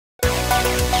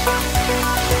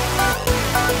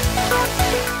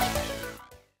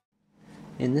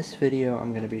In this video,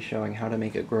 I'm going to be showing how to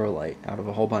make a grow light out of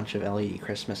a whole bunch of LED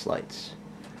Christmas lights.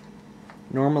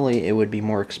 Normally, it would be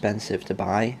more expensive to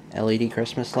buy LED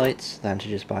Christmas lights than to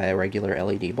just buy a regular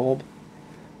LED bulb,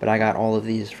 but I got all of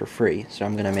these for free, so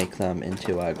I'm going to make them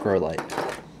into a grow light.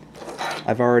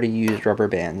 I've already used rubber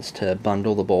bands to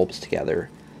bundle the bulbs together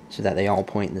so that they all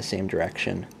point in the same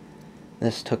direction.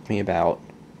 This took me about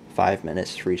 5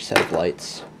 minutes for each set of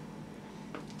lights.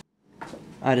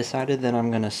 I decided that I'm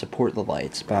going to support the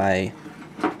lights by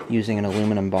using an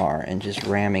aluminum bar and just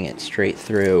ramming it straight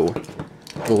through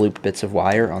the looped bits of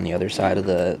wire on the other side of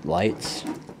the lights.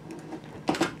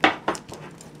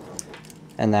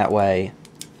 And that way,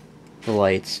 the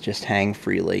lights just hang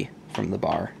freely from the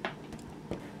bar.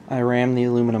 I rammed the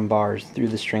aluminum bars through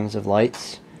the strings of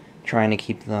lights, trying to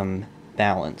keep them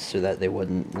balanced so that they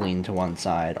wouldn't lean to one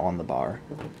side on the bar.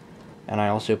 And I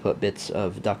also put bits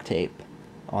of duct tape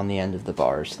on the end of the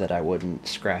bars so that I wouldn't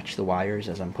scratch the wires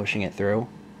as I'm pushing it through.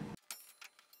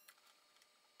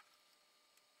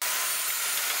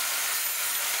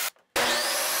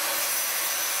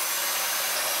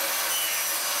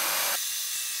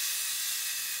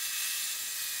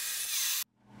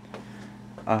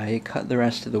 I cut the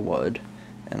rest of the wood,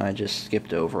 and I just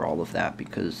skipped over all of that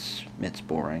because it's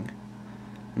boring.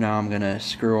 Now I'm gonna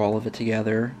screw all of it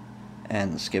together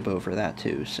and skip over that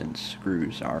too, since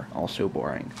screws are also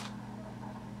boring.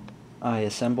 I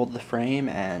assembled the frame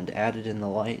and added in the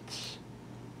lights,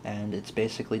 and it's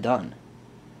basically done.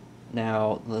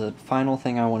 Now, the final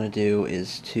thing I want to do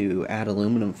is to add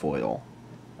aluminum foil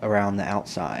around the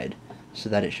outside so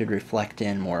that it should reflect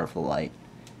in more of the light,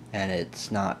 and it's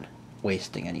not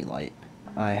wasting any light.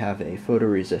 I have a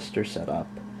photoresistor set up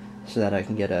so that I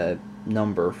can get a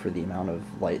number for the amount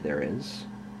of light there is.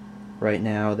 Right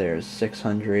now there's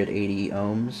 680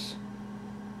 ohms,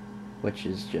 which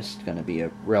is just going to be a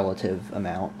relative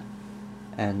amount,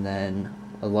 and then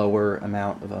a lower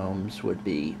amount of ohms would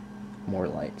be more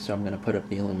light. So I'm going to put up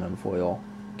the aluminum foil,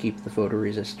 keep the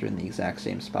photoresistor in the exact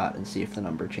same spot, and see if the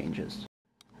number changes.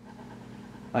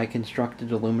 I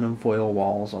constructed aluminum foil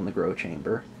walls on the grow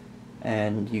chamber,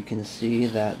 and you can see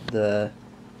that the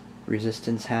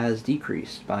resistance has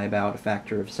decreased by about a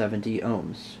factor of 70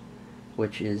 ohms,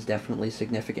 which is definitely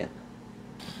significant.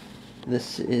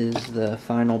 This is the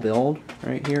final build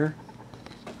right here.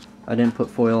 I didn't put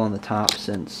foil on the top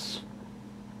since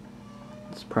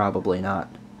it's probably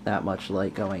not that much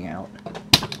light going out.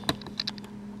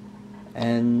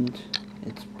 And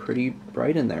it's pretty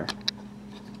bright in there.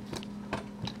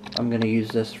 I'm going to use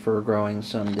this for growing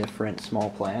some different small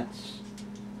plants.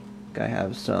 I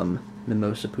have some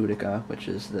Mimosa pudica, which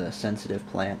is the sensitive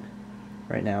plant.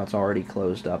 Right now it's already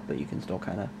closed up, but you can still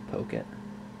kind of poke it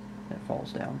and it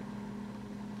falls down.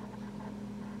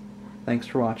 Thanks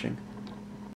for watching.